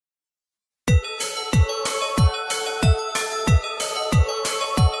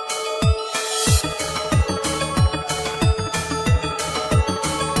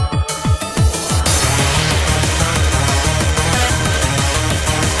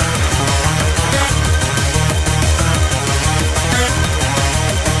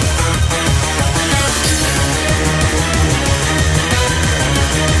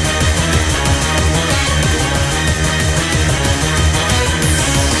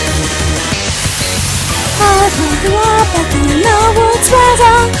grew up back in the woods where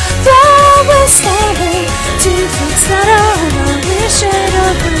the flowers scattered to fruits that are only shade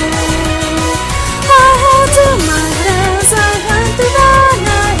of blue. I held to my head as I went through the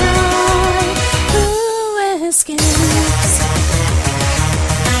night. Who escapes?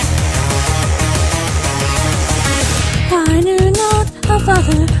 I knew not a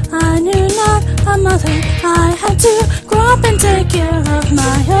father, I knew not a mother. I had to grow up and take care of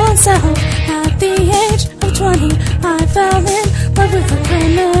my own self. At the age of 20, I fell in love with a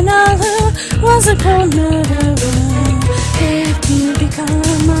criminal who was a cold murderer. If you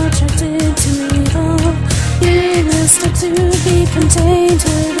become attracted to evil, you will start to become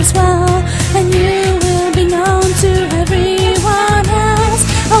tainted as well, and you will be known to everyone else,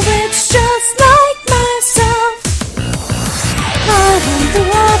 a witch just like myself. I went through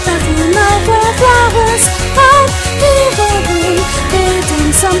a bathroom night where flowers of evil bloom, bathed in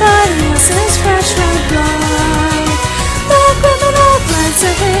somebody else's fresh red blood. The criminal glides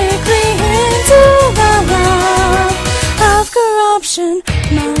quickly into the love of corruption.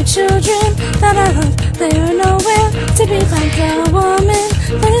 My children that I love, they are nowhere to be found. The woman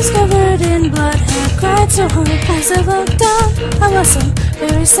that is covered in blood had cried so hard. As I looked down, I was so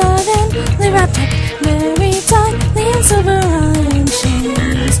very suddenly wrapped up very tightly in silver iron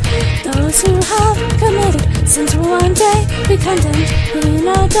chains. Those who have committed sins will one day be condemned in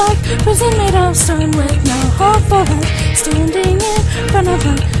a dark prison made of stone with no hope for life. Standing in front of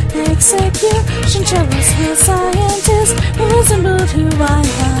my execution chair was the scientist who resembled who I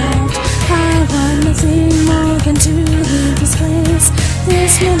loved. I want nothing more than to leave this place.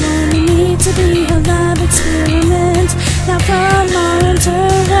 This may only need to be a lab experiment. Now from our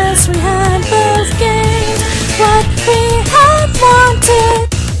interest we had both gained what we had wanted.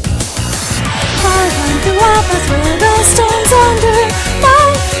 I went through a path where the stones under my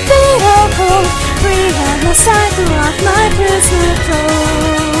feet are cold. Free at last I threw off my prisoner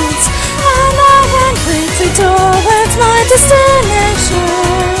clothes, and I went quickly towards my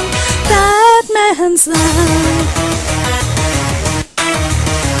destination, that man's life.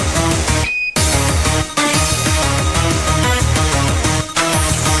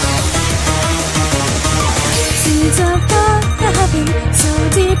 Seeds of God that have been so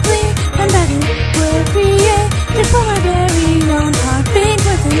deeply embedded were created for my very own heartbeat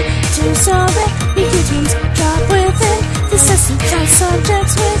within. To solve it, weekly dreams drop within these test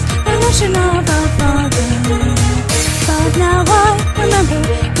subjects with a notion of a father. But now I remember,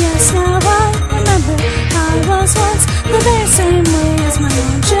 yes, now I remember, I was once the very same way as my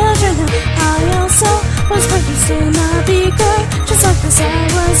own children. I also was produced in a beaker, just like this. I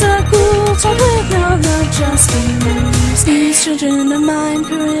was a cool child with no love, just use. These children of mine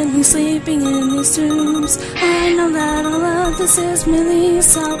currently sleeping in these tombs. I know that all of this is merely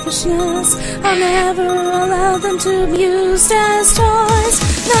selfishness. I'll never allow them to be used as toys,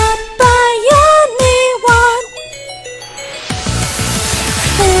 not by anyone.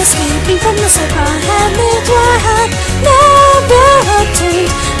 Escaping from the life I had lived, where I had never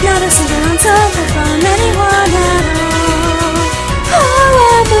obtained not a single ounce of love from anyone at all.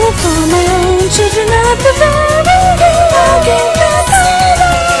 However, for my own children at the very beginning,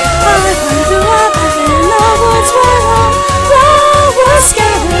 I went through a path in the woods where all flowers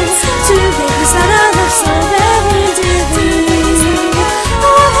scattered to babies that I love so very dearly.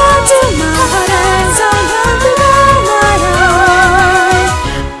 I held to my heart as I ran through the night.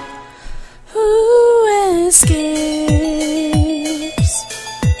 Who escapes?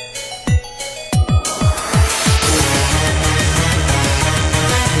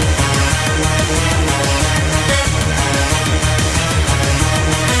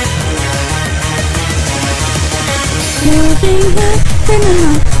 Moving within a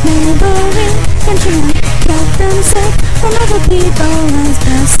neighboring country, I kept them safe from other people as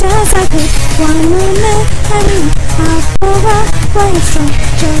best as I could. One minute I knew out for a quiet stroll,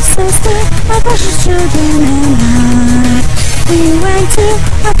 just as two, my precious children and I. We went to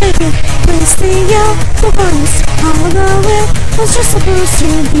our favorite place, the open forest, although it was just supposed to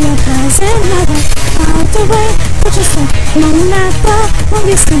be a pleasant night. Out the way for just a moment at the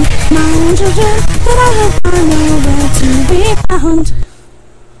longest thing. My own children that I hope are nowhere to be found.